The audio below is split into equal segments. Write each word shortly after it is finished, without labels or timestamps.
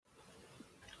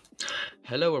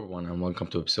Hello, everyone, and welcome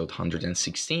to episode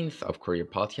 116th of Career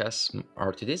Podcast.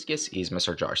 Our today's guest is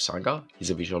Mr. Josh Sanga. He's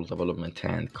a visual development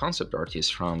and concept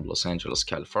artist from Los Angeles,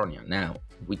 California. Now,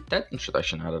 with that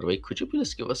introduction out of the way, could you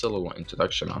please give us a little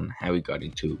introduction on how he got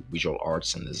into visual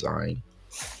arts and design?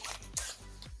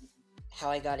 How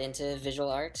I got into visual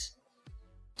arts?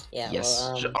 Yeah, Yes,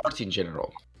 well, art in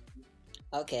general.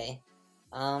 okay.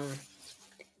 Um,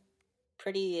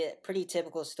 pretty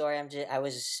typical story.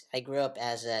 I grew up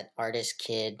as an artist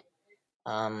kid.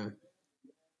 Um,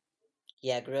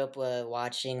 yeah, I grew up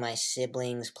watching my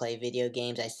siblings play video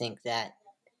games. I think that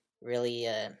really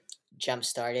jump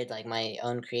started like my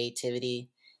own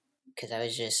creativity because I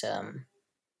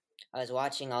was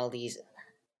watching all these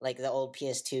like the old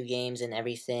PS2 games and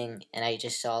everything, and I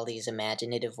just saw these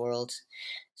imaginative worlds.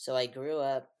 So I grew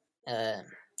up uh,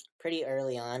 pretty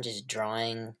early on just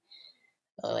drawing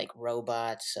like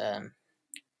robots.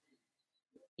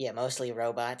 Yeah, mostly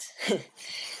robots.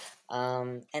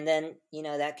 And then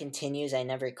that continues. I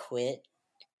never quit,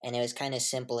 and it was kind of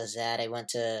simple as that.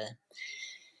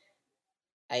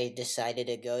 I decided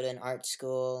to go to an art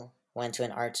school. Went to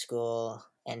an art school.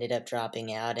 Ended up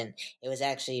dropping out, and it was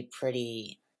actually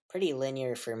pretty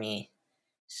linear for me.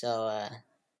 So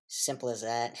simple as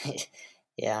that.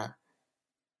 Yeah.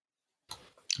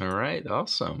 All right,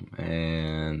 awesome.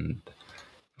 And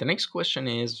the next question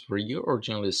is, were you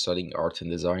originally studying art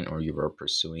and design or you were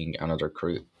pursuing another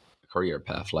career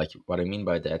path? Like what I mean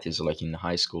by that is like in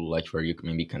high school, like where you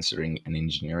maybe considering an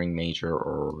engineering major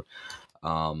or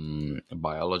a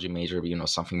biology major,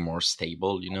 something more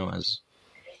stable, as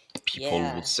people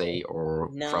would Yeah. say, or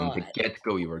from No. the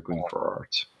get-go you were going for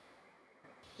art.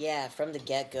 Yeah. From the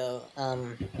get go.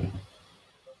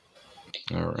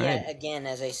 All right. Yeah, again,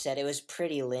 as I said, it was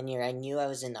pretty linear. I knew I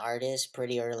was an artist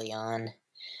pretty early on.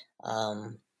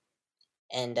 Um,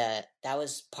 and that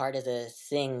was part of the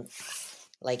thing,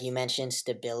 like you mentioned,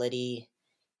 stability.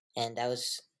 And that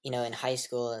was, in high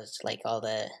school, it's like all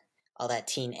that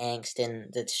teen angst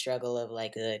and the struggle of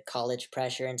like the college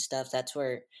pressure and stuff. That's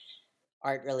where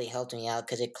art really helped me out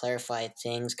because it clarified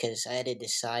things. Because I had to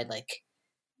decide, like,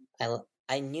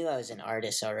 I knew I was an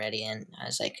artist already, and I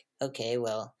was like, okay,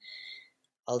 well,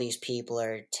 all these people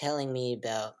are telling me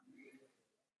about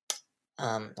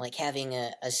like having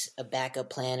a backup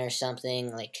plan or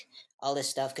something, like all this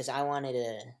stuff, because I wanted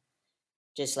to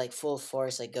just like full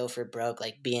force, like go for broke,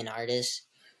 like be an artist.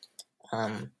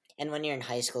 And when you're in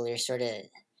high school, you're sort of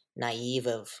naive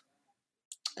of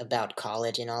about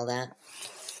college and all that.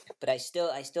 But I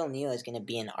still knew I was going to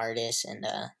be an artist, and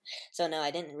so no, I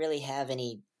didn't really have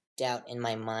any doubt in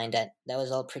my mind that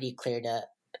was all pretty cleared up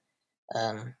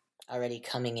um, already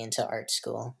coming into art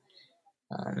school.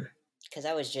 Because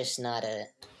I was just not a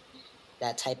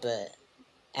that type of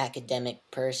academic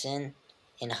person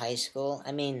in high school.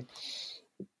 I mean,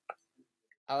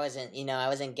 I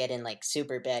wasn't getting like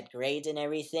super bad grades and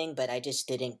everything, but I just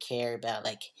didn't care about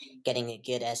like getting a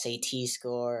good SAT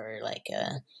score or like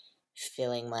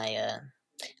filling my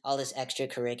all this extra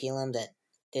curriculum that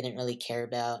didn't really care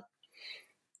about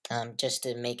just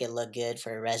to make it look good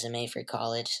for a resume for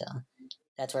college. So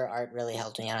that's where art really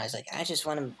helped me out. I was like, I just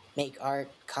want to make art,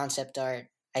 concept art.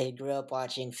 I grew up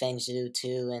watching Feng Zhu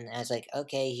too, and I was like,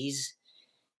 okay, he's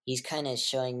kind of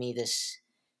showing me this.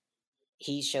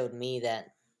 He showed me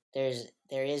that there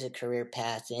is a career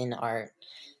path in art.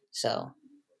 So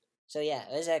yeah,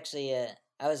 it was actually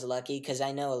I was lucky because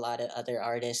I know a lot of other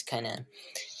artists kind of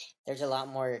there's a lot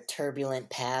more turbulent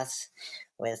paths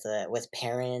with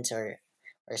parents or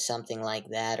something like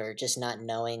that, or just not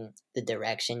knowing the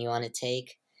direction you want to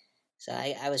take. So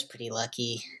I was pretty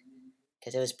lucky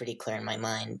because it was pretty clear in my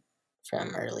mind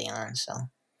from early on. So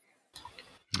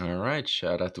All right,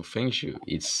 shout out to Fengshu.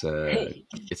 It's kind of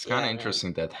yeah, man.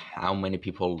 interesting that how many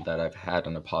people that I've had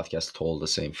on the podcast told the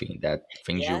same thing, that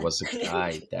Fengshu Yeah. was a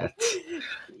guy that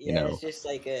you Yeah, it's know just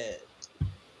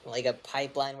like a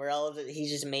pipeline where all of it he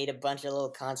just made a bunch of little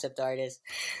concept artists.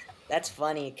 That's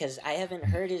funny because I haven't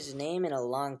heard his name in a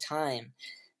long time.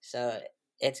 So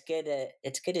it's good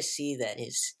to see that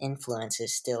his influence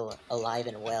is still alive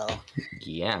and well.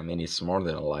 Yeah, I mean it's more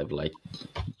than alive. Like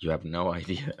you have no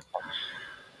idea.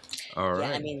 All Yeah,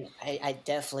 I right. mean, I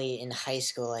definitely in high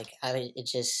school, like it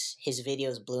just his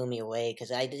videos blew me away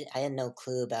because I had no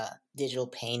clue about digital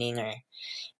painting or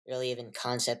really even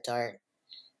concept art.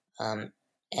 Um,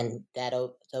 and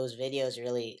those videos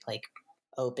really like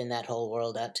opened that whole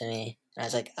world up to me. And I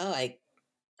was like, oh,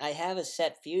 I have a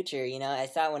set future. I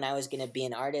thought when I was gonna be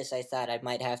an artist, I thought I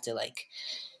might have to like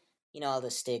all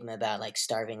the stigma about like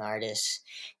starving artists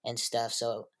and stuff.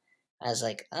 So I was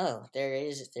like, oh,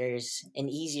 there's an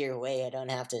easier way. I don't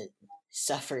have to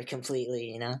suffer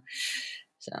completely.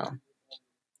 So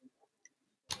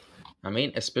I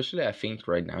mean, especially I think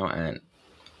right now and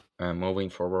moving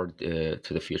forward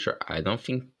to the future, I don't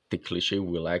think the cliche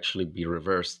will actually be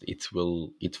reversed. It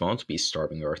won't be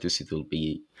starving artists. It will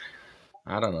be,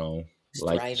 I don't know,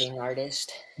 like, thriving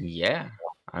artist. yeah.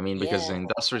 I mean, because the Yeah,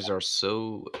 industries are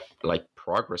so like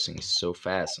progressing so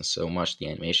fast and so much, the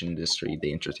animation industry,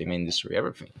 the entertainment industry,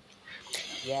 everything.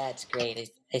 yeah, it's great.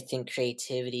 I think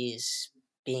creativity is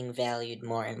being valued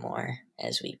more and more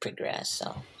as we progress.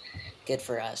 So good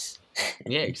for us.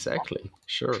 Yeah, exactly.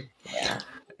 Sure. Yeah.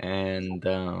 And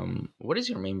what is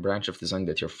your main branch of design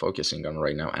that you're focusing on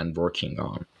right now and working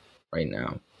on right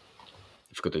now?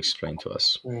 If you could explain to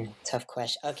us. Tough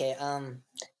question. Okay.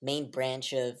 Main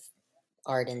branch of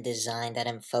art and design that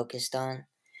I'm focused on.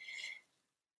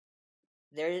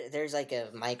 There's like a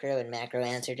micro and macro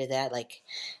answer to that. Like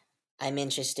I'm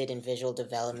interested in visual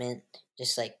development,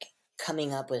 just like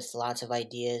coming up with lots of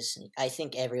ideas. I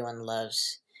think anyone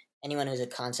who's a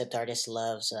concept artist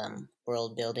loves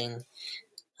world building.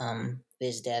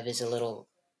 Biz dev is a little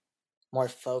more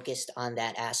focused on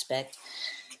that aspect.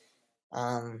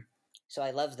 Um, so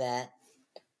I love that.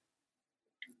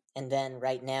 And then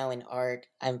right now in art,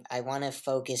 I want to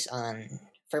focus on,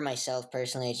 for myself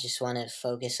personally, I just want to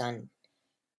focus on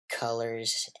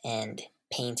colors and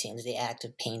paintings, the act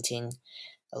of painting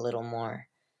a little more.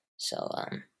 So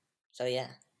so yeah,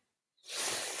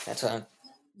 that's what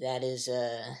that is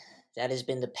that has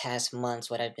been the past months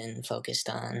what I've been focused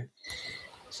on.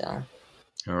 So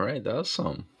All right,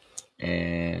 awesome.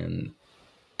 And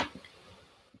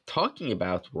talking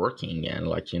about working and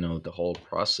like the whole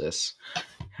process,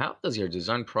 how does your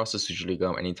design process usually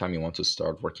go anytime you want to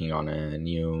start working on a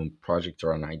new project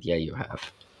or an idea you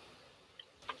have?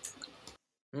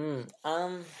 mm,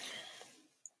 um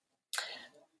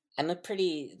I'm a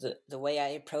pretty the way I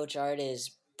approach art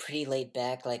is pretty laid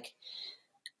back. Like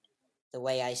the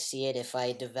way I see it, if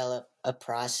I develop a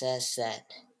process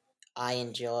that I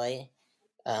enjoy,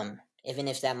 even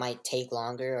if that might take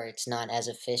longer or it's not as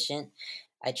efficient,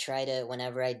 I try to,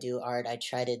 whenever I do art, I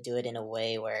try to do it in a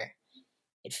way where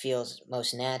it feels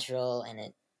most natural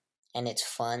and it's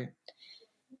fun.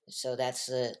 So that's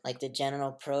the general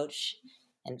approach.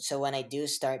 And so when I do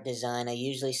start design, I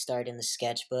usually start in the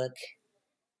sketchbook.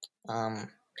 Um,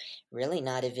 really,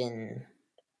 not even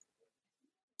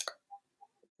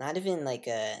like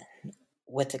a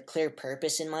with a clear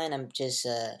purpose in mind. I'm just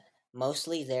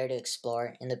mostly there to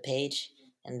explore in the page,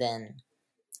 and then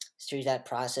through that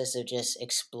process of just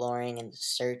exploring and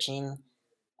searching,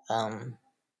 um,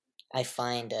 I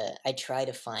try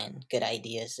to find good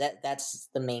ideas. That's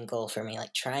the main goal for me.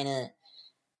 Like trying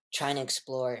to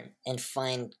explore and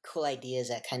find cool ideas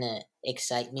that kind of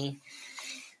excite me.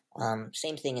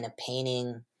 Same thing in a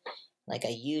painting. Like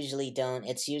I usually don't.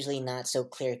 It's usually not so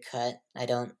clear cut. I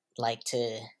don't like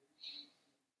to,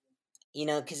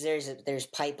 because there's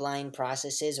pipeline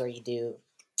processes where you do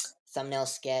thumbnail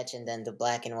sketch and then the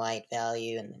black and white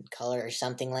value and then color or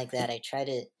something like that. I try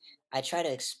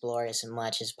to explore as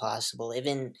much as possible.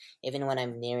 Even when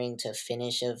I'm nearing to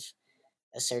finish of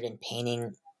a certain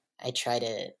painting, I try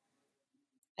to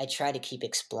I try to keep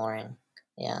exploring.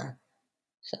 Yeah.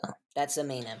 So that's the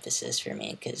main emphasis for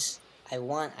me because I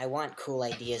want cool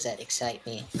ideas that excite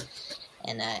me,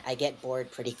 and I get bored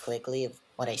pretty quickly of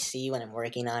what I see when I'm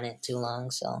working on it too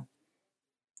long. So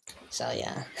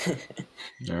yeah.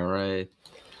 All right.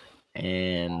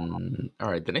 And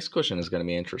all right, the next question is going to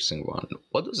be an interesting one.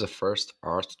 What was the first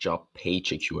art job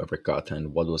paycheck you ever got,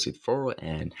 and what was it for,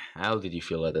 and how did you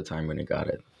feel at the time when you got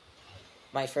it?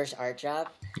 My first art job.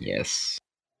 Yes.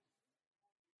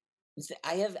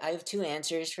 I have two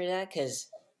answers for that because,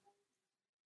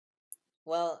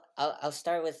 well, I'll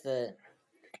start with the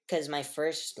because my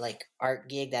first like art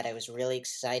gig that I was really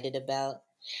excited about,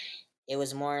 it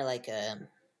was more like a,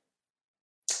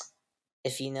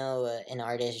 if you know an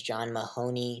artist John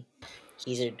Mahoney,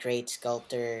 he's a great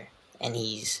sculptor, and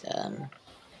he's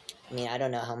I mean, I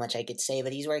don't know how much I could say,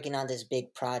 but he's working on this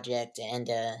big project, and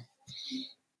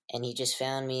he just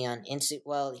found me on Insta.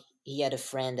 Well, he had a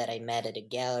friend that I met at a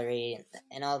gallery,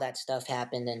 and all that stuff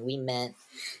happened, and we met,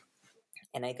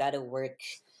 and I got to work,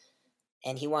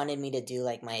 and he wanted me to do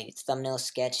like my thumbnail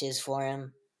sketches for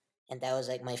him, and that was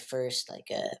like my first like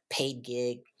a paid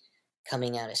gig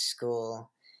coming out of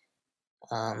school.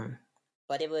 Um,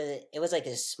 but it was like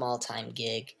a small time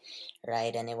gig,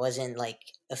 right? And it wasn't like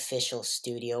official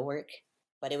studio work,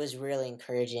 but it was really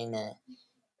encouraging to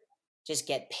just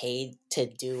get paid to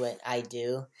do what I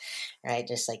do, right?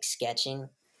 Just like sketching.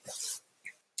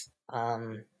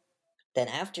 Um, then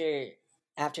after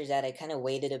that, I kind of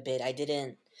waited a bit. I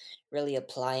didn't really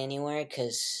apply anywhere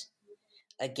because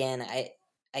again,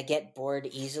 I get bored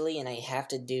easily, and I have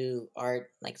to do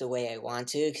art like the way I want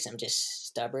to because I'm just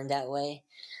stubborn that way.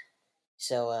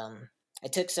 So I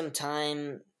took some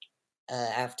time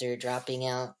after dropping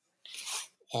out,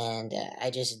 and I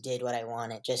just did what I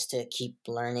wanted just to keep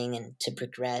learning and to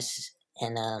progress.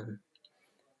 And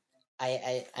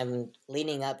I'm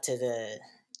leading up to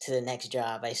the next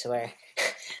job, I swear.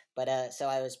 But so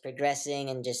I was progressing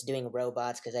and just doing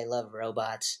robots because I love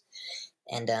robots.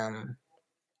 And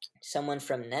someone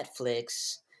from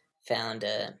Netflix found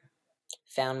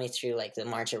found me through like the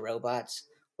March of Robots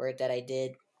work that I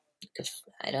did.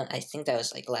 I think that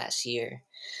was like last year.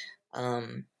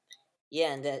 Um,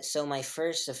 yeah, and that so my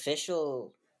first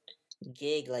official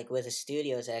gig like with a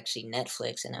studio is actually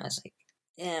Netflix, and I was like,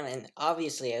 damn, and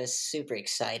obviously I was super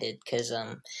excited because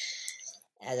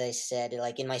as I said,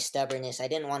 like in my stubbornness, I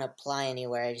didn't want to apply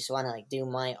anywhere. I just want to like do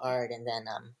my art, and then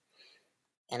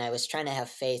and I was trying to have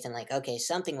faith and like, okay,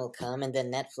 something will come, and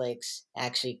then Netflix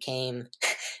actually came.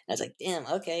 I was like, damn,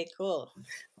 okay, cool.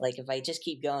 Like if I just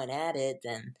keep going at it,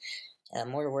 then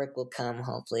more work will come,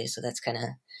 hopefully. So that's kind of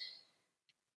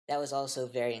that was also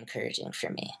very encouraging for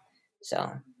me. So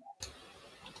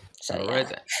All right.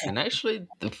 yeah, And actually,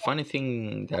 the funny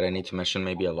thing that I need to mention,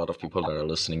 maybe a lot of people that are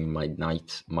listening might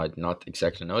not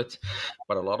exactly know it,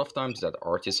 but a lot of times that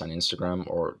artists on Instagram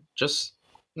or just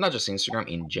not just Instagram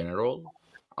in general,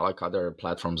 like other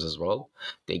platforms as well,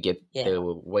 they get yeah, the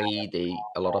way they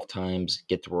a lot of times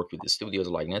get to work with the studios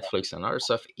like Netflix and other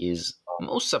stuff is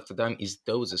most of the time is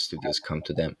those studios come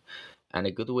to them. And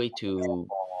a good way to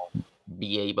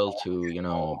be able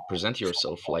to present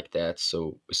yourself like that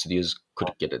so studios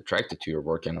could get attracted to your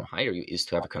work and hire you is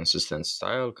to have a consistent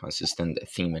style, consistent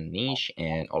theme and niche,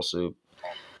 and also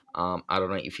I don't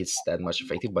know if it's that much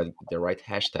effective, but the right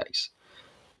hashtags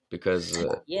because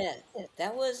yeah.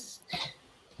 That was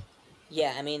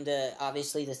yeah. I mean, the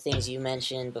obviously the things you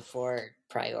mentioned before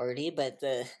priority, but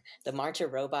the March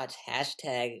of Robots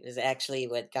hashtag is actually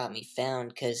what got me found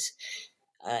because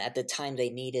at the time they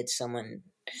needed someone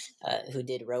who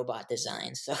did robot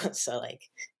design. So like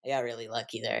I got really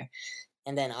lucky there.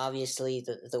 And then obviously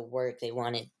the work they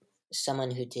wanted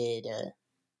someone who did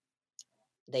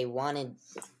they wanted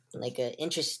like a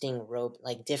interesting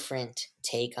like different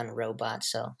take on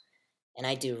robots. So and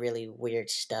I do really weird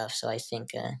stuff, so I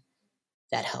think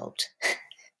that helped.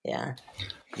 Yeah.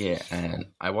 yeah. And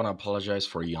I want to apologize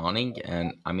for yawning,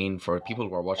 and I mean for people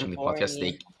who are I'm watching the boring podcast,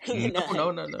 you. they no,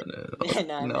 No, no, no, no, no,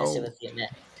 no, I'm messing no, with you, man.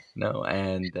 no.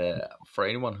 And for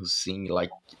anyone who's seeing,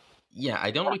 like, yeah,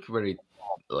 I don't look very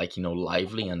like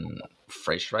lively and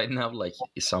fresh right now like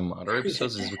some other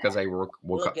episodes is because I woke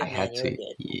You look up. I good, man. had You look to,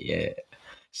 good. yeah.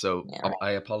 So Yeah, all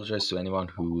I apologize to anyone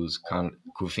who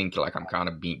think like I'm kind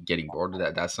of being getting bored.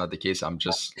 That's not the case. I'm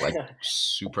just like right.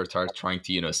 super tired trying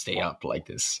to stay up like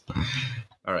this.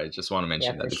 All right, just want to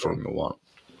Yeah, mention that for before sure. we move on.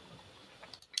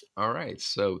 All right,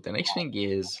 so the next thing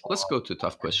is let's go to a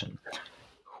tough question.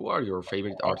 Who are your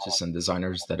favorite artists and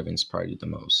designers that have inspired you the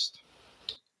most?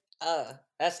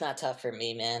 That's not tough for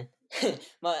me, man.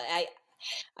 Well,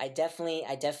 I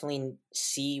definitely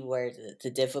see where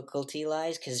the difficulty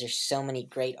lies because there's so many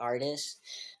great artists,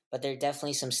 but there are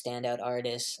definitely some standout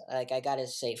artists. Like I gotta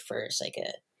say first, like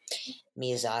a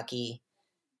Miyazaki,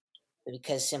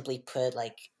 because simply put,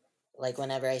 like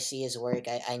whenever I see his work,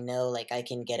 I know like I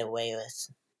can get away with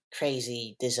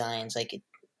crazy designs,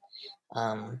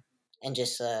 um, and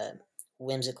just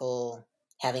whimsical,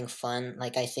 having fun.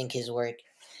 Like I think his work,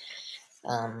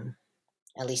 um,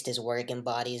 at least his work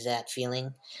embodies that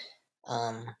feeling.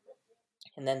 Um,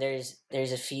 And then there's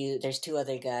two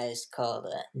other guys called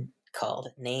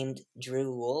named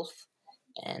Drew Wolf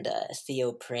and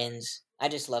Theo Prinz. I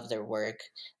just love their work,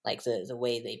 like the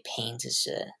way they paint is.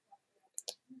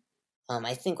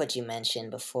 I think what you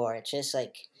mentioned before, it's just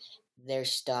like their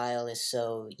style is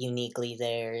so uniquely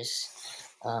theirs,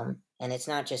 and it's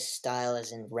not just style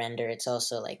as in render. It's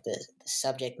also like the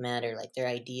subject matter, like their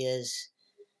ideas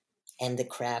and the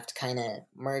craft kind of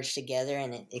merge together,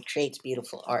 and it creates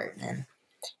beautiful art. And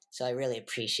so I really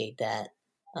appreciate that.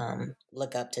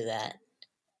 Look up to that,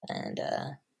 and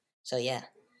so yeah,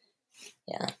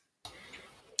 yeah,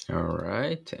 All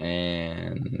right,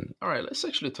 and all right, let's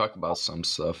actually talk about some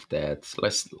stuff that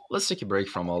let's take a break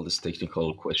from all these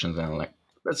technical questions and like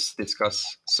let's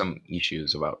discuss some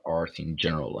issues about art in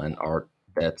general and art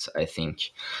that I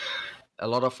think a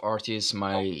lot of artists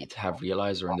might have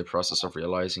realized or in the process of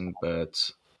realizing,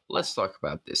 but let's talk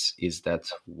about this. Is that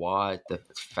why the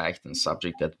fact and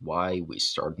subject that why we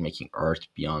start making art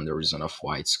beyond the reason of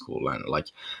why it's cool and like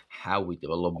how we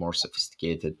develop more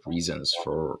sophisticated reasons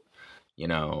for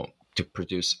to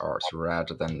produce art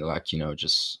rather than like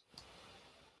just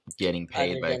getting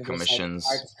paid other by than just like commissions.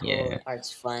 art's Yeah, cool,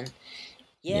 art's fun.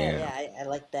 Yeah, yeah, yeah, I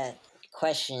like that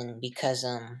question because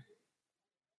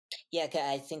yeah,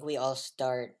 I think we all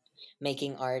start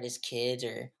making art as kids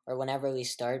or whenever we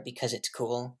start because it's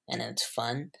cool and it's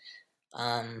fun.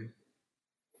 Um,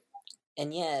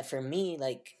 and yeah, for me,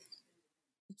 like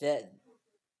that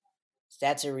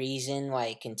that's a reason why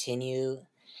I continue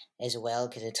as well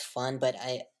because it's fun. But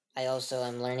I also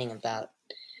am learning about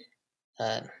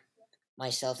uh,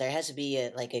 myself. There has to be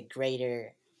like a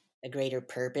greater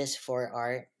purpose for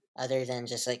art other than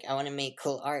just like I want to make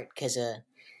cool art because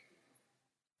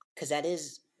that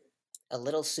is a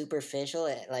little superficial.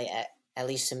 At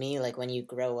least to me, like when you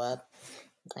grow up,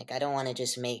 like I don't want to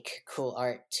just make cool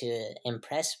art to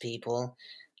impress people.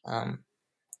 Um,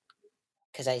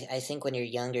 because I think when you're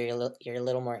younger, you're a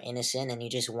little more innocent and you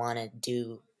just want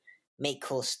to make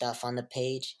cool stuff on the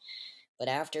page. But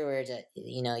afterwards,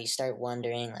 you start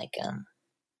wondering like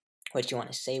what you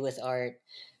want to say with art.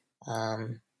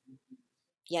 Um,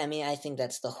 yeah, I mean, I think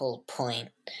that's the whole point,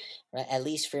 right? At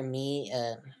least for me,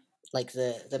 like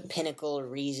the pinnacle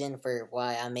reason for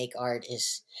why I make art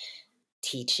is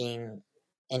teaching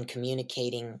and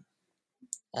communicating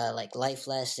like life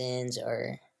lessons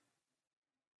or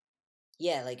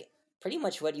yeah, like pretty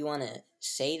much what you want to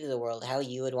say to the world, how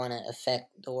you would want to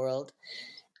affect the world.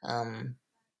 Um,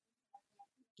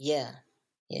 yeah,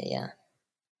 yeah. yeah.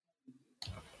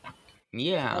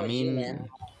 How about you, man?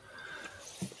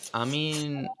 I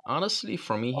mean, honestly,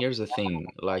 for me, here's the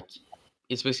thing. Like,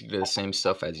 it's basically the same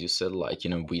stuff as you said. Like,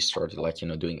 we started like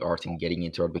doing art and getting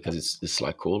into art because it's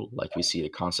like cool. Like, we see the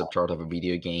concept art of a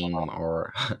video game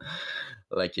or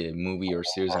like a movie or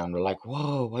series, and we're like,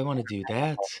 whoa, I want to do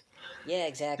that. Yeah,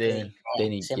 exactly.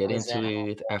 Then you get Simple as into that.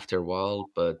 it after a while,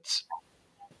 but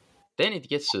then it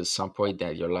gets to some point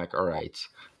that you're like, all right,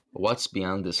 what's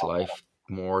beyond this life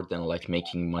more than like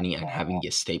making money and having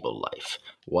a stable life?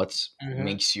 What Hmm.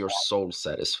 makes your soul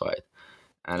satisfied?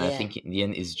 And I Yeah. think in the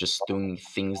end is just doing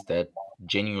things that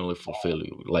genuinely fulfill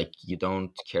you. Like you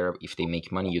don't care if they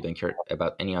make money, you don't care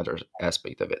about any other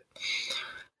aspect of it.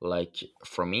 Like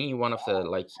for me, one of the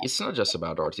like it's not just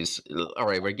about art. It's all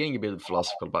right. We're getting a bit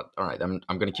philosophical, but all right, I'm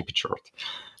gonna keep it short.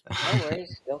 No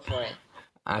worries. Go for it.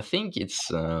 I think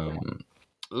it's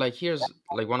like here's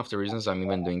like one of the reasons I'm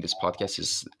even doing this podcast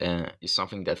is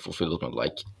something that fulfills me.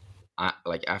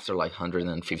 Like after like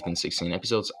 115, 16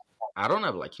 episodes, I don't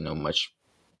have like much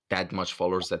that much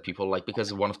followers that people like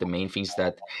because one of the main things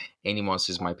that anyone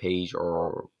sees my page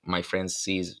or my friends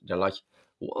sees, they're like,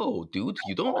 whoa dude,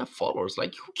 you don't have followers,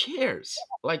 like who cares,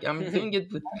 like I'm doing it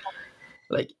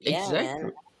like Yeah, man.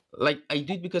 exactly, like I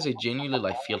do it because I genuinely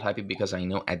like feel happy because I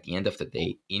know at the end of the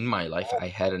day in my life I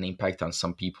had an impact on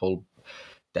some people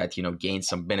that gained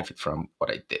some benefit from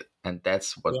what I did, and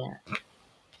Yeah.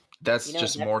 that's You know,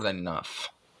 just more than enough.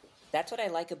 that's what I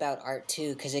like about art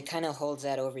too, because it kind of holds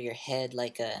that over your head,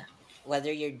 like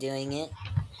whether you're doing it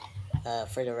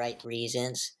for the right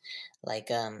reasons, like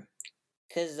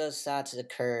because those thoughts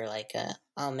occur, like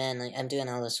oh man, like, I'm doing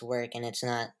all this work and it's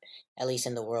not, at least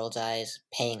in the world's eyes,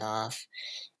 paying off.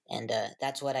 And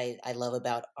that's what I love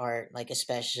about art, like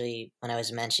especially when I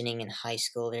was mentioning in high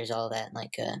school, there's all that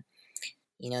like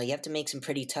you have to make some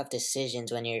pretty tough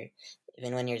decisions when you're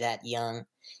even when you're that young,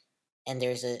 and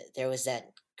there was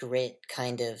that grit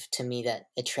kind of to me that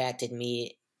attracted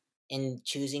me in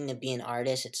choosing to be an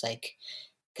artist. It's like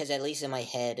because at least in my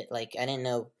head, like I didn't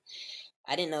know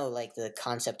like the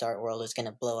concept art world was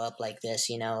gonna blow up like this.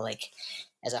 Like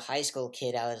as a high school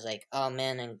kid, I was like, oh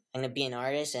man, I'm gonna be an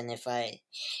artist, and if I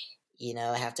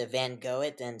have to Van Gogh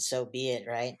it, then so be it,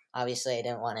 right? Obviously, I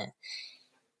didn't want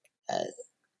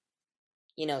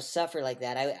to suffer like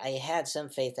that. I had some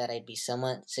faith that I'd be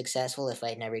somewhat successful if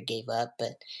I never gave up,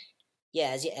 but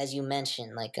yeah, as you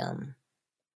mentioned, like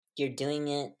you're doing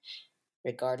it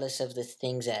regardless of the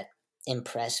things that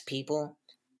impress people,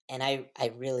 and I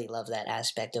really love that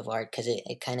aspect of art because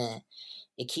it kind of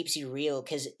it keeps you real.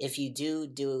 Because if you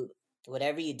do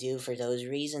whatever you do for those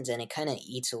reasons, and it kind of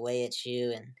eats away at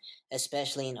you, and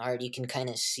especially in art, you can kind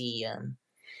of see um,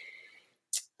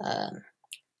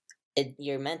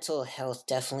 your mental health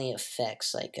definitely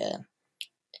affects like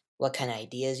what kind of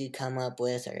ideas you come up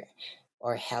with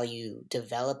or how you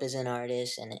develop as an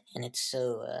artist, and it's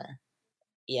so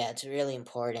yeah, it's really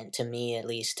important to me at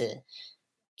least to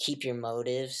keep your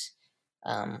motives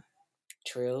um,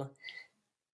 true,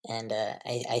 and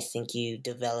I think you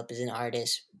develop as an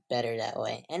artist better that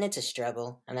way, and it's a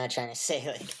struggle. I'm not trying to say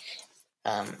like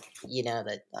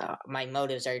that my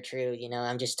motives are true.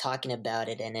 I'm just talking about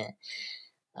it, and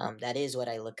that is what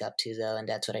I look up to though, and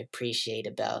that's what I appreciate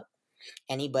about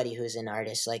anybody who's an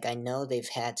artist. Like I know they've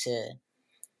had to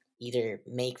either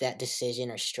make that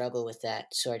decision or struggle with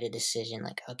that sort of decision.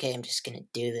 Like, okay, I'm just gonna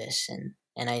do this, and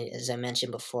as I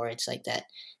mentioned before, it's like that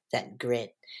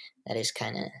grit that is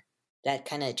kind of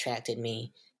attracted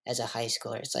me as a high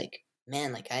schooler. It's like,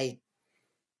 man, like I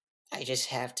just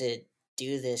have to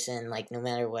do this, and like no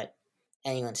matter what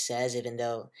anyone says, even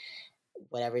though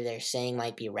whatever they're saying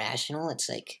might be rational, it's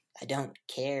like I don't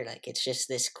care. Like it's just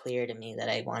this clear to me that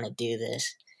I want to do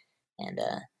this, and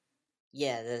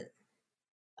yeah,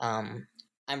 um,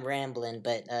 I'm rambling,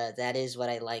 but that is what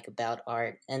I like about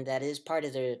art, and that is part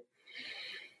of the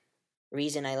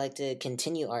reason I like to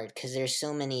continue art because there's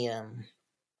so many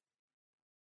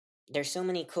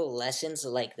cool lessons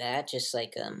like that, just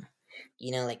like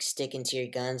like sticking to your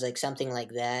guns, like something like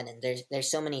that, and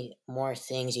there's so many more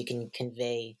things you can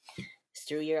convey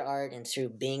through your art and through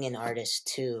being an artist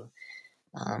too,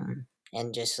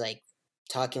 and just like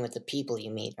talking with the people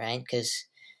you meet, right? Because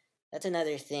that's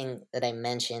another thing that I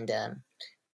mentioned,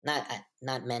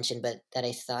 not mentioned, but that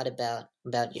I thought about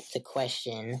the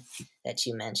question that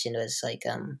you mentioned was like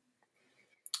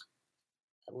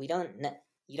we don't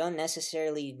you don't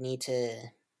necessarily need to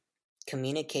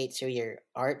communicate through your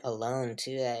art alone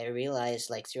too. I realized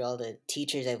like through all the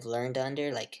teachers I've learned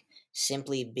under, like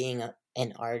simply being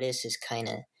an artist is kind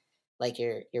of like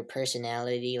your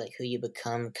personality, like who you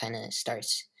become kind of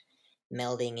starts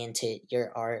melding into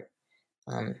your art.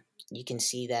 um you can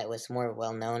see that with more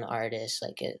well-known artists,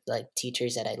 like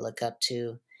teachers that I look up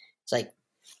to. It's like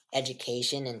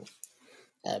education and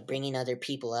bringing other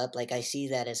people up, like I see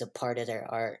that as a part of their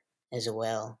art as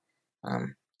well.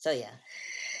 So yeah,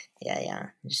 yeah,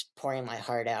 just pouring my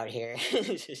heart out here.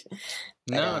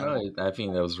 But No, no, I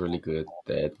think that was really good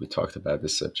that we talked about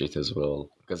this subject as well,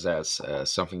 because that's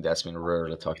something that's been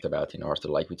rarely talked about in art.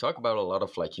 Like we talk about a lot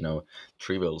of like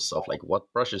trivial stuff, like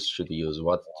what brushes should we use,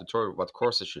 what tutorial, what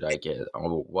courses should I get,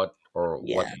 or what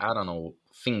yeah, I don't know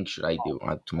thing should I do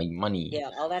to make money.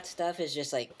 yeah, all that stuff is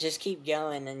just like just keep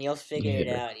going and you'll figure it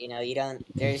Yeah, out. You don't.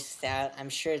 I'm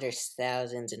sure there's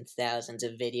thousands and thousands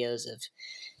of videos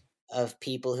of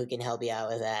people who can help you out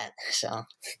with that.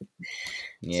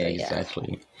 yeah, So yeah.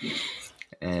 exactly.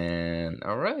 And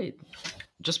all right,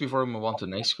 just before we move on to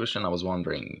the next question, I was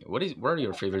wondering, what are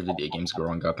your favorite video games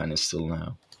growing up and is still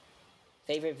now?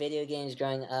 Favorite video games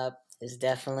growing up is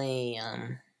definitely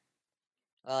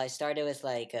well, I started with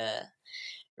like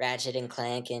Ratchet and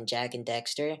Clank and Jack and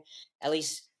Dexter. At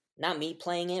least not me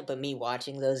playing it, but me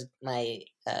watching those my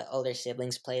older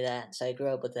siblings play that. So I grew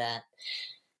up with that.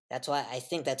 That's why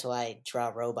I draw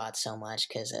robots so much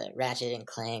because Ratchet and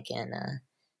Clank and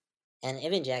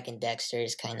even Jack and Dexter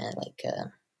is kind of like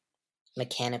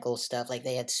mechanical stuff. Like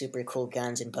they had super cool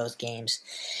guns in both games.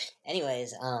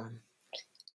 Anyways,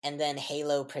 and then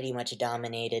Halo pretty much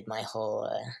dominated my whole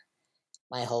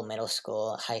middle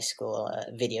school, high school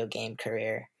video game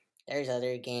career. There's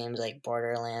other games like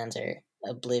Borderlands or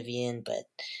Oblivion, but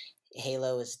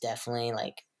Halo is definitely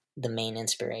like the main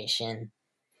inspiration.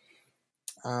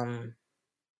 Um,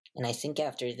 and I think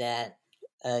after that,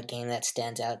 a game that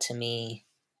stands out to me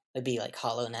would be like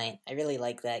Hollow Knight. I really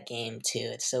like that game too.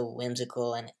 It's so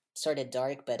whimsical and sort of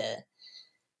dark, but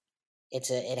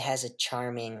it has a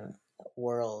charming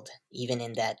world even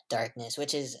in that darkness,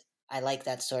 which is I like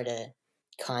that sort of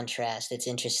contrast. It's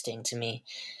interesting to me.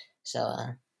 So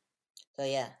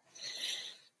yeah.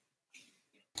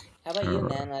 How about you,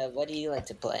 man? What do you like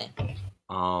to play?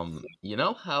 You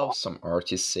know how some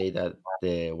artists say that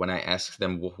when I ask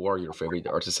them who are your favorite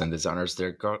artists and designers,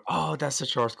 they're going, "Oh, that's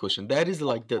such a hard question." That is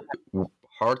like the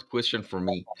hard question for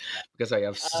me because I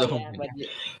have Oh so yeah, many.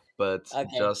 But okay,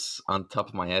 just on top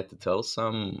of my head to tell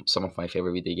some of my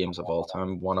favorite video games of all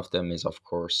time. One of them is of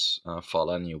course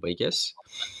Fallout New Vegas,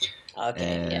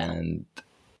 okay, yeah, and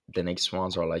the next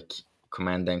ones are like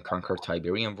Command and Conquer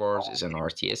Tiberian Wars is an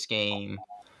RTS game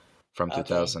from okay,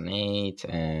 2008,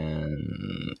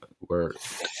 and we're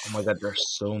oh my god, there's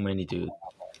so many, dude.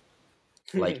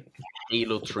 Like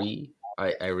Halo 3,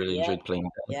 I really yeah, enjoyed playing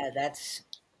that. yeah.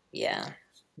 Yeah,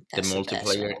 The that's the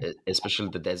best, multiplayer, man. especially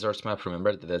the desert map.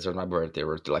 Remember the desert map where there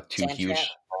were like two Sand Trap.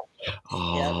 huge.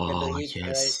 Yep, with the Oh huge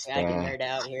droid. yes, I can that. nerd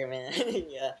out here, man.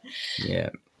 Yeah, Yeah,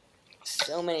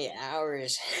 so many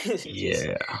hours. Just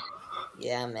yeah,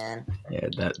 yeah, man. yeah.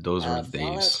 That those were the Fallout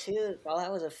days. 2.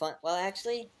 Fallout was a fun. Well,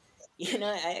 actually,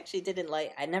 I actually didn't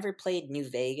like. I never played New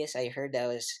Vegas. I heard that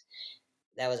was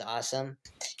awesome,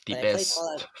 The but I played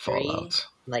Fallout best 3 Fallout.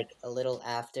 like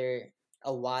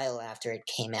a while after it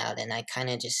came out, and I kind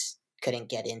of just couldn't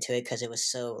get into it because it was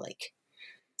so like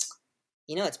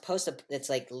it's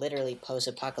like literally post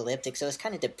apocalyptic, so it's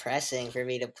kind of depressing for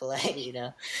me to play.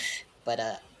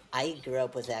 But I grew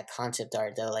up with that concept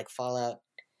art though, like Fallout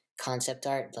concept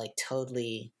art like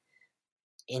totally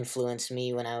influenced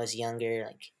me when I was younger.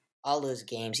 Like all those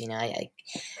games, I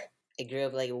grew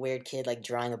up like a weird kid, like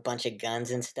drawing a bunch of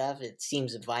guns and stuff. It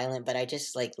seems violent, but I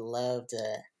just like loved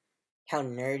how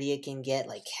nerdy it can get,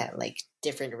 like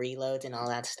different reloads and all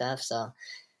that stuff. So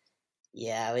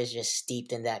yeah, I was just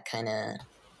steeped in that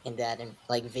in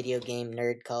like video game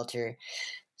nerd culture.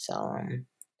 So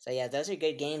so yeah, those are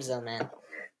good games though, man.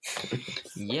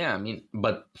 Yeah, I mean,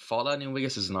 but Fallout New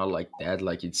Vegas is not like that.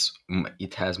 Like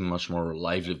it has much more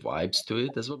lively vibes to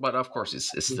it as well. But of course, it's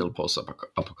still Mhm.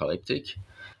 post-apocalyptic.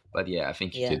 But yeah, I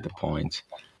think you Yeah. get the point.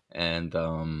 And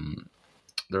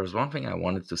there's one thing I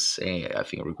wanted to say, I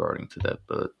think, regarding to that,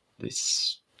 but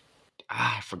this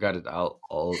I forgot it. I'll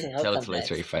I'll tell come it back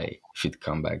later if it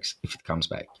comes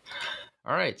back.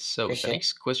 All right. for So the sure.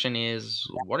 next question is,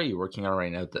 what are you working on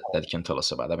right now that you can tell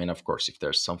us about? I mean, of course, if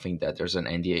there's something that there's an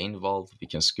NDA involved, we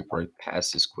can skip right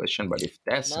past this question. But if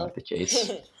that's not No. the case,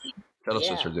 tell us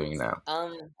what Yeah. you're doing now.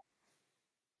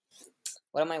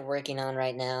 What am I working on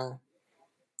right now?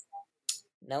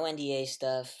 No NDA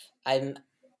stuff. I'm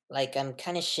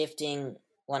kind of shifting.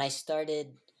 When I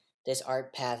started this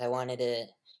art path, I wanted to,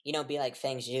 be like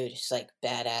Feng Zhu, just like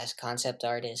badass concept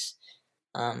artist.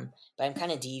 But I'm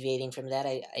kind of deviating from that.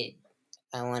 I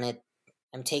want to.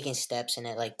 I'm taking steps in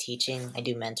it, like teaching. I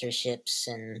do mentorships,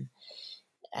 and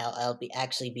I'll be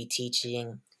actually be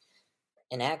teaching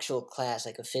an actual class,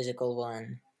 like a physical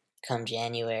one, come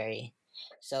January.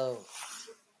 So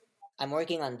I'm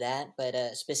working on that, but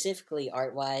specifically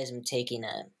art wise, I'm taking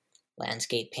a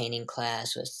landscape painting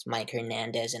class with Mike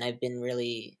Hernandez, and I've been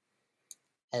really,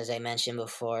 as I mentioned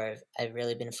before, I've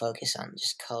really been focused on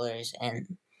just colors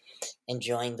and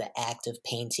enjoying the act of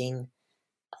painting.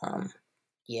 Um,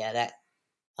 yeah, that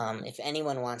if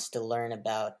anyone wants to learn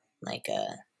about like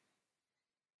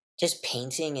just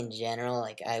painting in general,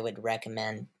 like I would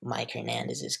recommend Mike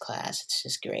Hernandez's class. It's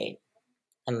just great.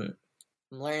 I'm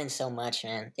I'm learning so much,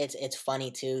 man. It's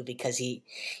funny too because he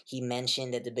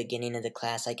mentioned at the beginning of the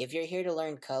class, like if you're here to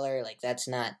learn color, like that's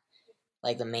not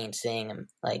like the main thing.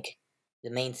 Like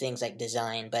the main thing's like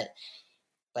design, but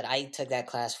I took that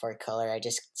class for color. I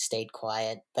just stayed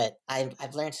quiet, but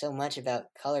I've learned so much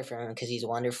about color from him because he's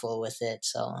wonderful with it.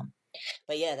 So,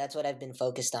 but yeah, that's what I've been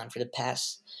focused on for the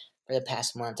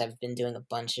past month. I've been doing a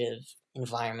bunch of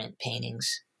environment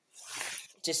paintings.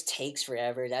 Just takes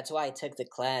forever. That's why I took the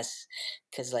class,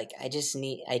 because like I just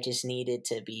needed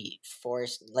to be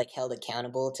forced, like held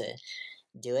accountable to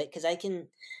do it. Because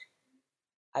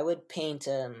I would paint.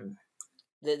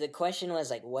 The question was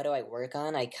like, what do I work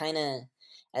on? I kind of,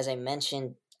 as I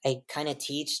mentioned, I kind of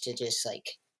teach to just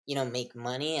like make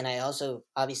money, and I also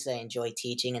obviously I enjoy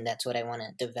teaching, and that's what I want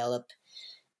to develop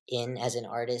in as an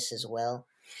artist as well.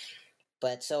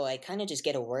 But so I kind of just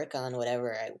get to work on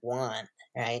whatever I want,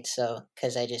 right? So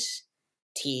because I just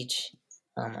teach,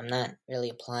 I'm not really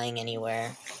applying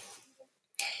anywhere.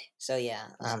 So yeah,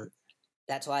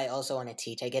 that's why I also want to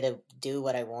teach. I get to do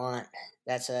what I want.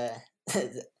 That's a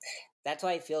that's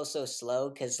why I feel so slow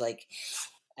because like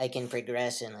I can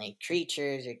progress in like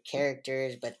creatures or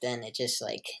characters, but then it just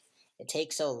like it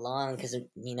takes so long because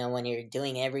when you're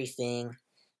doing everything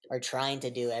or trying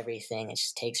to do everything, it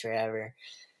just takes forever.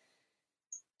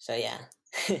 So yeah.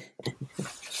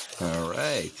 All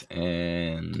right.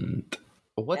 And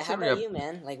what's How every about up? you,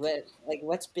 man?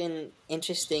 What's been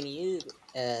interesting you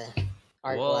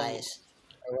art Well, wise?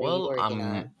 Or what are you well, working I'm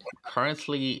on?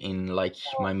 currently in like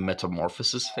my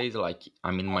metamorphosis phase. Like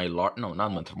I'm in my no, not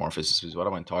metamorphosis phase. What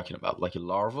am I talking about? Like a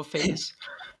larva phase.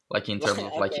 Like in terms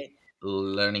of like Okay.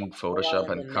 learning We're all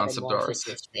Photoshop in the and concept art.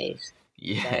 metamorphosis phase.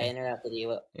 Sorry, I Yeah. interrupted you.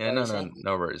 Yeah, What were you no, no, saying?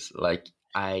 no worries. Like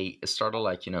I started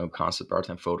like, concept art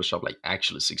and Photoshop like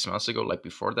actually 6 months ago. Like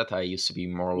before that I used to be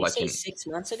more You like say an 6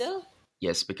 months ago?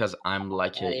 yes, because I'm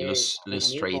like God, a you're a newborn.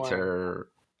 illustrator.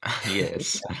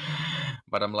 Yes.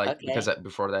 But I'm like because Okay.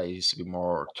 before that I used to be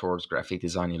more towards graphic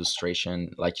design,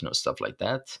 illustration, like stuff like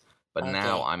that. But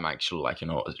now Okay. I'm actually like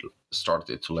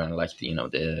started to learn like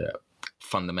the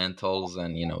fundamentals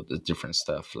and the different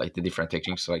stuff, like the different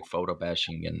techniques like photo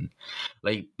bashing and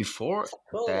like before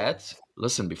Cool. that.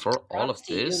 Listen, before all Props of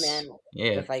to you, this, man.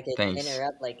 yeah, If I could thanks.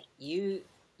 interrupt, like you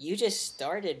just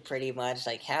started pretty much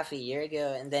like half a year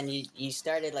ago, and then you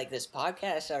started like this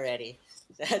podcast already.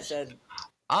 That's a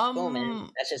cool, man.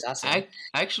 Um, That's just awesome.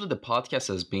 actually, the podcast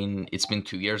it's been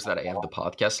 2 years that I have the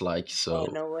podcast. Like, Oh so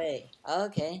no way.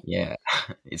 Okay, yeah,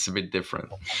 it's a bit different.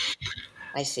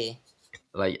 I see.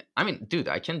 Like, I mean, dude,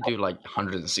 I can do like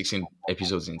 116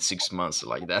 episodes in 6 months.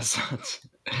 Like, that's not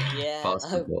Yeah. Oh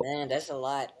possible. man, that's a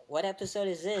lot. What episode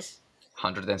is this?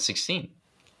 116.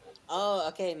 Oh,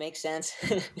 okay, makes sense.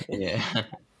 Yeah.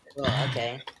 Cool.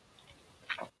 Okay.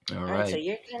 All All right, so right.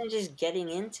 you're kind of just getting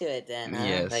into it then,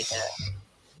 huh? Like Yes.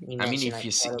 you I mean, mentioned, like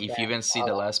if you photograph. even see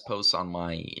the last post on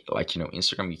my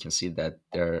Instagram, you can see that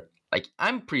they're like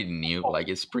I'm pretty new. Like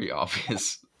it's pretty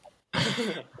obvious.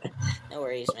 No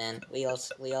worries, man. We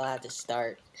all have to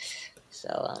start. So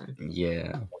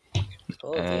Yeah.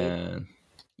 cool, dude. And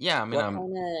yeah, I mean,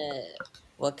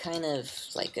 What kind of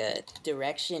like a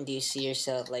direction do you see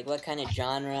yourself? Like what kind of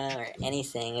genre or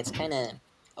anything? It's kind of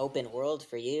open world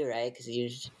for you, right?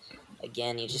 Because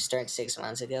again, you just started 6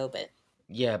 months ago, but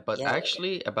yeah, but yeah,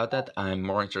 actually about that, I'm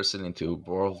more interested into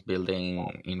world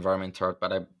building, environment art,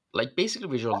 but I like basically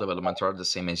visual development art the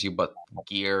same as you, but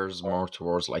gears more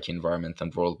towards like environment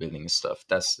and world building stuff.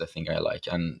 That's the thing I like,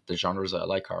 and the genres I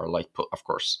like are like, of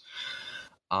course,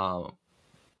 um,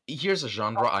 here's a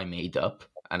genre I made up,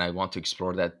 and I want to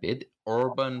explore that bit: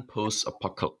 urban post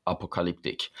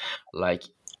apocalyptic. Like,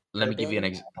 let me give you an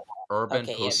urban. urban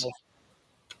Okay, yeah, post.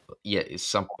 Yeah, it's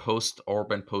some post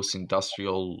urban post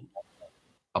industrial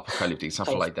apocalyptic,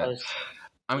 something like that. post.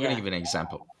 I'm gonna Yeah. give you an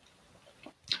example.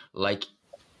 Like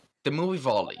the movie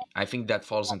Volley, I think that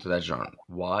falls into that genre.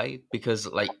 Why? Because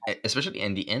like especially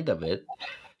in the end of it,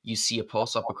 you see a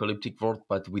post-apocalyptic world,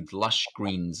 but with lush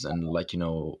greens and like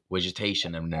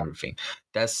vegetation and everything.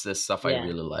 That's the stuff I Yeah.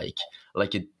 really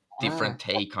like a Ah, different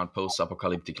take on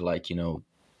post-apocalyptic, like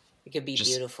it could be just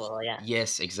beautiful. Yeah,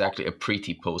 yes, exactly, a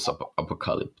pretty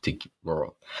post-apocalyptic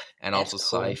world, and that's also cool.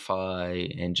 sci-fi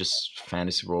and just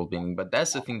fantasy world building. But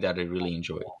that's the thing that I really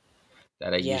enjoy,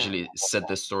 that I Yeah, usually set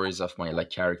the stories of my like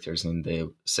characters in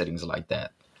the settings like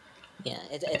that. yeah.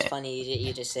 It's funny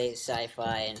you just say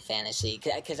sci-fi and fantasy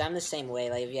because I'm the same way.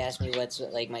 Like if you ask me what's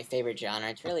like my favorite genre,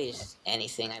 it's really just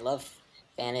anything. I love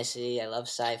fantasy. I love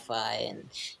sci-fi,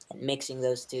 and mixing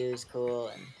those two is cool.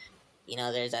 And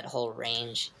there's that whole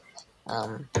range.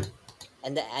 Um,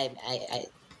 and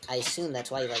I assume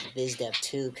that's why you like VizDev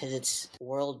too, because it's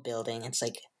world building. It's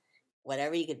like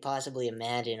whatever you could possibly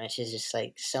imagine, which is just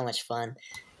like so much fun.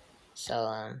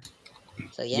 So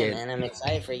so yeah, Yeah, man, I'm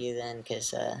excited for you then,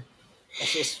 because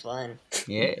it's just fun.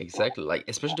 yeah, exactly. Like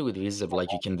especially with Visive,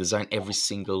 like you can design every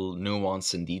single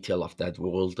nuance and detail of that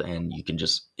world, and you can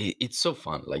just it's so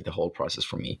fun. Like the whole process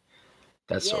for me,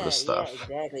 that sort of Yeah, stuff.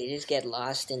 exactly. You just get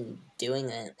lost in doing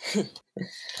it.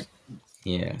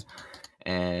 Yeah.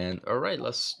 And all right,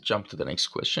 let's jump to the next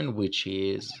question, which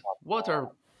is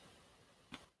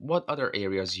what other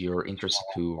areas you're interested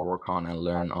to work on and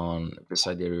learn on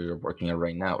beside the area you're working on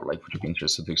right now? Like, would you be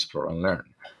interested to explore and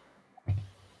learn?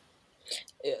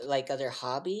 Like other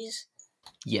hobbies.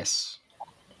 Yes.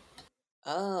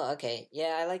 Oh, okay.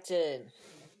 Yeah, I like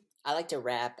to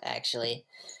rap actually.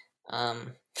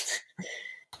 Um,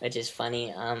 which is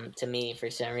funny to me for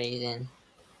some reason.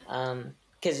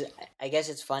 Because I guess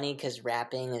it's funny because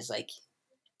rapping is like,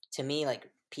 to me,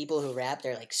 like people who rap,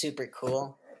 they're like super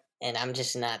cool, and I'm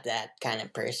just not that kind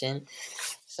of person.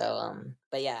 So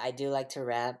but yeah, I do like to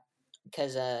rap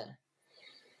because I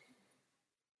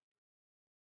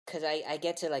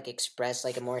get to like express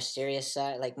like a more serious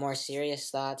side, like more serious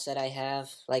thoughts that I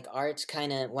have. Like art's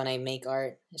kind of, when I make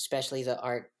art, especially the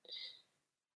art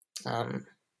um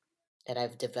that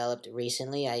I've developed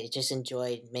recently, I just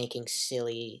enjoy making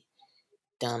silly,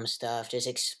 dumb stuff, just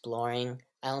exploring.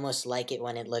 I almost like it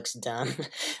when it looks dumb.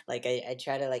 Like I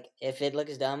try to, like, if it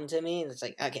looks dumb to me, it's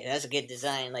like, okay, that's a good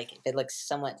design. Like if it looks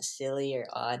somewhat silly or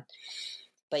odd.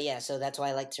 But yeah, so that's why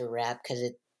I like to rap, because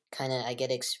it kind of, I get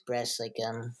to express like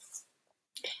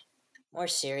more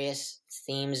serious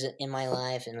themes in my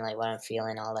life and like what I'm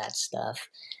feeling, all that stuff.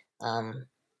 Um,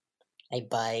 I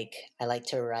bike. I like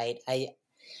to write. I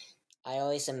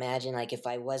always imagine like if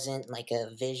I wasn't like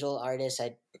a visual artist,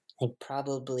 I'd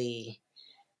probably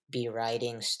be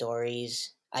writing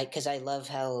stories. Because I love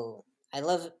how I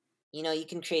love you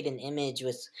can create an image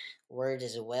with words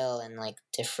as well, and like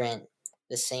different,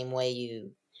 the same way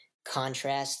you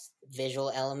contrast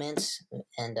visual elements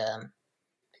and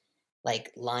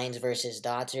like lines versus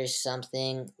dots or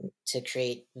something to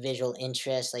create visual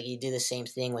interest. Like you do the same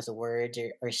thing with words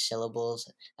or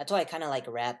syllables. That's why I kind of like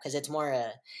rap, because it's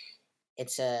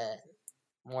a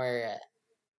more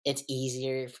it's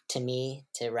easier to me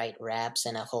to write raps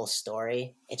than a whole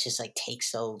story. It just like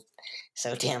takes so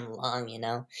damn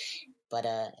long. But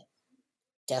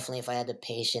definitely, if I had the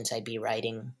patience, I'd be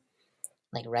writing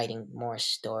more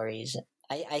stories.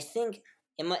 I think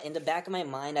in the back of my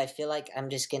mind, I feel like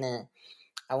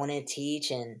I want to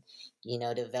teach and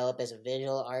develop as a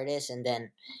visual artist, and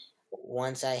then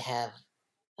once I have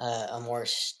a more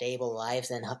stable life,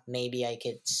 then maybe I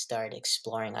could start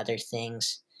exploring other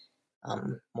things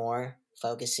more,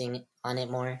 focusing on it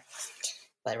more.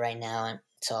 But right now,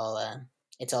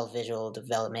 it's all visual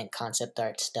development, concept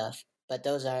art stuff. But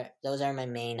those are my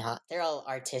main. They're all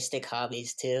artistic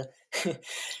hobbies too,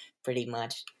 pretty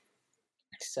much.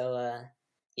 So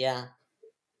yeah,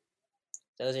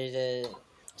 those are the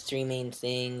three main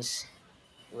things.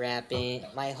 Rapping.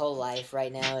 My whole life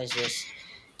right now is just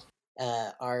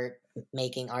art,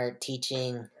 making art,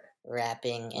 teaching,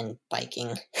 rapping, and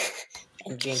biking,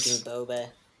 and drinking boba.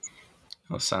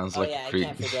 Well, sounds Oh like a yeah, I pretty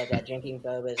can't forget that drinking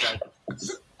boba is like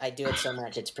I do it so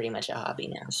much it's pretty much a hobby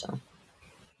now. So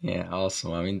yeah,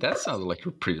 awesome. I mean, that sounds like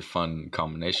a pretty fun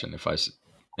combination, if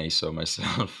may so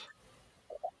myself.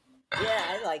 yeah,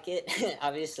 I like it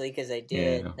obviously because I do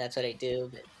it. Yeah. That's what I do.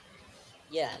 But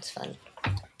yeah, it's fun.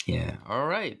 Yeah. All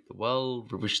right. Well,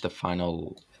 we reached the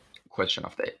final question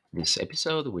of this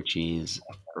episode, which is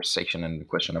our section and the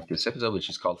question of this episode, which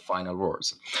is called Final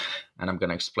Words. And I'm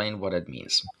gonna explain what it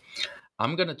means.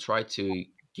 I'm gonna try to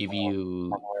give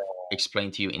you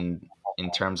explain to you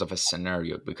in terms of a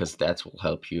scenario because that will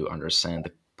help you understand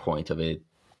the point of it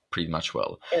pretty much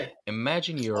well. Sure.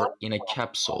 Imagine you're in a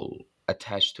capsule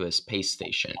attached to a space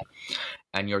station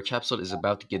and your capsule is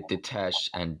about to get detached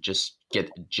and just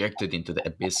get ejected into the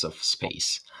abyss of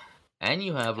space, and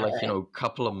you have All like right. a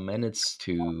couple of minutes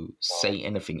to say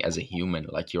anything as a human,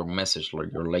 like your message or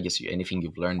your legacy, anything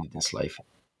you've learned in this life.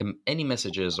 Any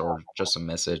messages or just a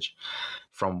message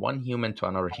from one human to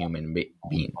another human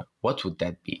being, what would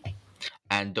that be?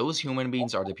 And those human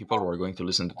beings are the people who are going to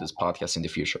listen to this podcast in the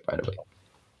future, by the way.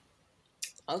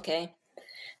 Okay.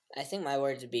 I think my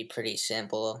words would be pretty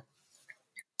simple.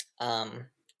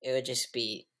 It would just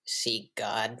be seek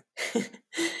God,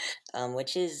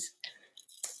 which is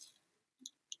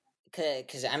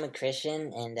because I'm a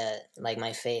Christian and like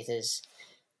my faith is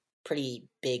pretty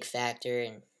big factor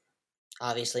in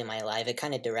obviously my life. It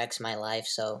kind of directs my life,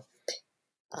 so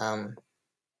um,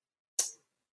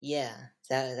 yeah,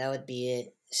 that would be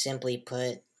it. Simply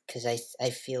put, because I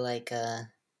feel like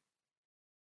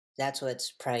that's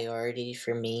what's priority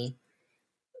for me.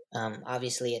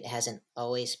 Obviously, it hasn't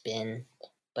always been,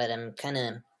 but I'm kind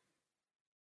of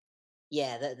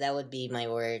yeah. That would be my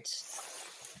words.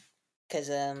 Cause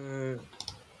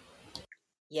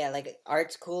yeah, like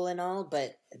art's cool and all,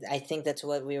 but I think that's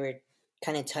what we were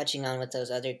kind of touching on with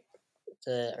the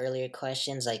earlier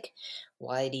questions. Like,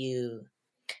 why do you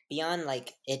beyond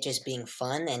like it just being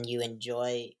fun and you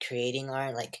enjoy creating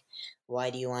art? Like, why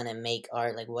do you want to make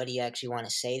art? Like, what do you actually want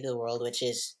to say to the world? Which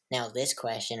is now this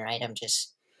question, right? I'm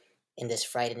just in this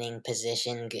frightening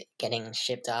position, getting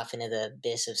shipped off into the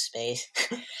abyss of space.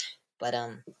 But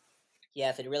yeah,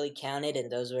 if it really counted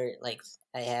and those were like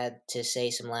I had to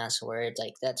say some last words,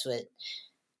 like that's what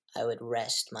I would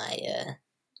rest my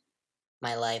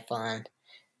life on.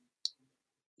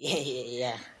 Yeah, yeah,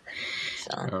 yeah.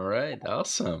 So All right,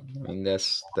 awesome. I mean,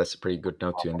 that's a pretty good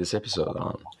note to end this episode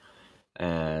on.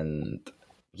 And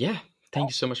yeah, thank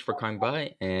you so much for coming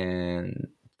by and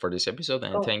for this episode,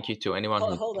 and oh, thank you to anyone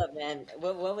who hold up, man.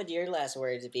 What would your last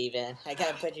words be, man? I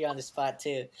gotta put you on the spot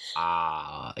too.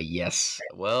 yes.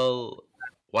 Well,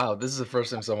 wow, this is the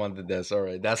first time someone did this. All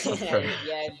right, that's not fair.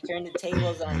 Yeah, turn the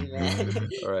tables on you, man.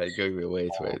 All right, go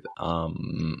wait.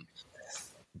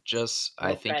 Just I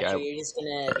No think I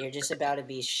pressure. You're just about to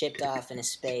be shipped off into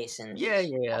space, yeah,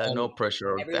 no and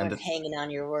pressure, and everyone's hanging on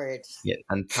your words. yeah,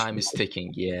 and time is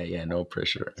ticking. Yeah, no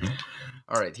pressure.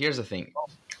 All right, here's the thing.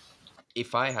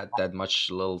 If I had that much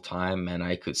little time and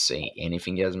I could say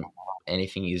anything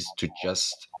is to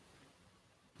just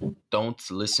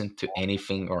don't listen to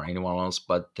anything or anyone else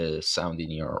but the sound in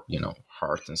your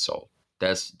heart and soul.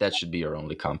 That should be your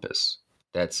only compass.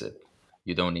 That's it.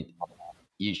 You don't need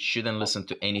you shouldn't listen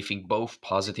to anything, both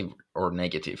positive or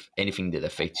negative, anything that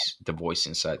affects the voice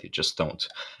inside you. Just don't.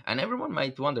 And everyone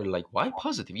might wonder, like, why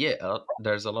positive? Yeah,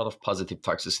 there's a lot of positive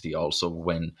toxicity also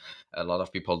when a lot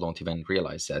of people don't even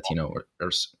realize that,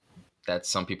 that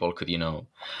some people could,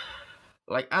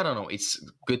 like, I don't know. It's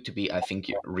good to be, I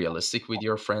think, realistic with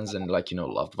your friends and, like,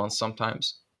 loved ones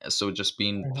sometimes. So just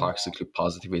being Mhm. toxically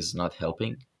positive is not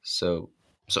helping. So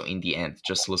in the end,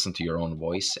 just listen to your own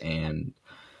voice and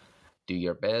do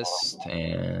your best.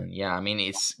 And yeah, I mean,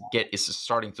 it's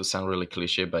starting to sound really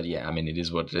cliche, but yeah, I mean, it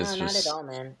is what it is. No, not at Just all,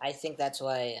 man. I think that's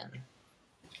why,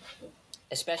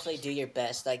 especially do your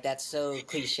best. Like that's so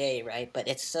cliche, right? But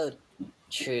it's so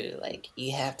true. Like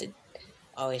you have to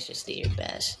always just do your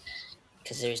best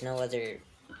because there's no other.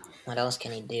 What else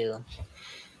can you do?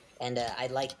 And I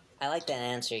like that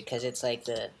answer because it's like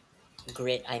the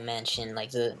grit I mentioned.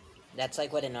 Like that's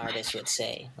like what an artist would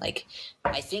say. Like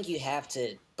I think you have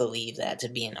to believe that to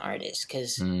be an artist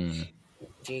because mm,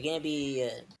 if you're gonna be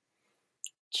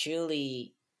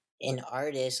truly an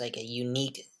artist, like a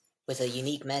unique with a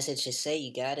unique message to say,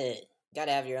 you gotta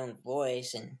have your own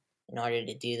voice, and in order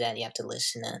to do that, you have to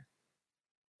listen to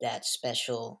that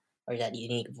special or that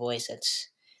unique voice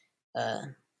uh,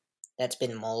 that's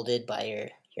been molded by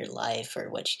your life or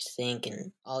what you think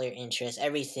and all your interests,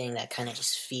 everything that kind of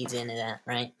just feeds into that,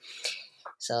 right?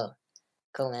 So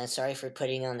cool, man. Sorry for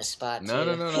putting you on the spot No,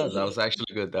 no, too. no, no. That was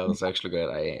actually good. That was actually good.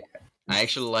 I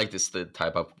actually like this the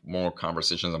type of more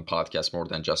conversations and podcasts more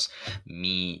than just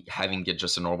me having it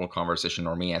just a normal conversation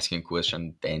or me asking a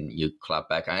question, then you clap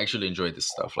back. I actually enjoy this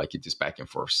stuff, like it is back and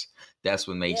forth. That's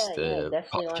what makes Yeah, the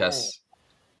definitely wanna. podcast.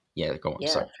 Yeah, go on. Yeah,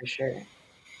 Sorry. for sure.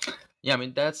 Yeah, I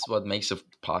mean that's what makes a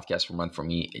podcast format for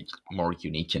me more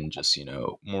unique and just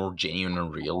more genuine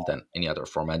and real than any other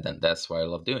format. And that's why I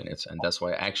love doing it, and that's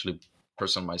why I actually,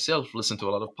 person myself, listen to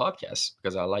a lot of podcasts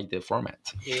because I like the format.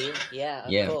 Do you? Yeah,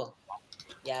 Yeah. cool.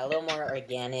 Yeah, a little more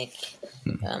organic.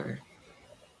 Um,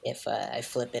 if I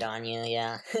flip it on you,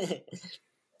 yeah,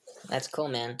 that's cool,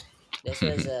 man. This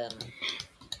was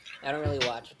I don't really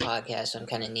watch podcasts, so I'm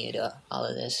kind of new to all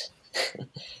of this.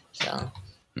 So,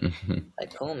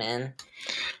 but cool, man.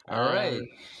 All right. Um,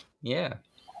 Yeah.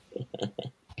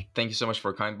 Thank you so much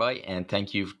for coming by, and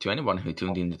thank you to anyone who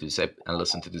tuned in to this and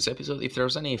listened to this episode. If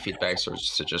there's any feedbacks or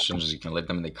suggestions, you can leave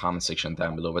them in the comment section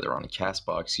down below, whether on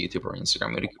Castbox, YouTube, or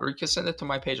Instagram, or you can send it to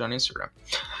my page on Instagram.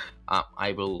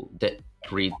 I will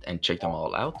read and check them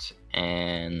all out.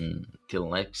 And till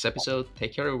next episode,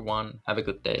 take care, everyone. Have a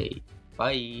good day.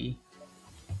 Bye.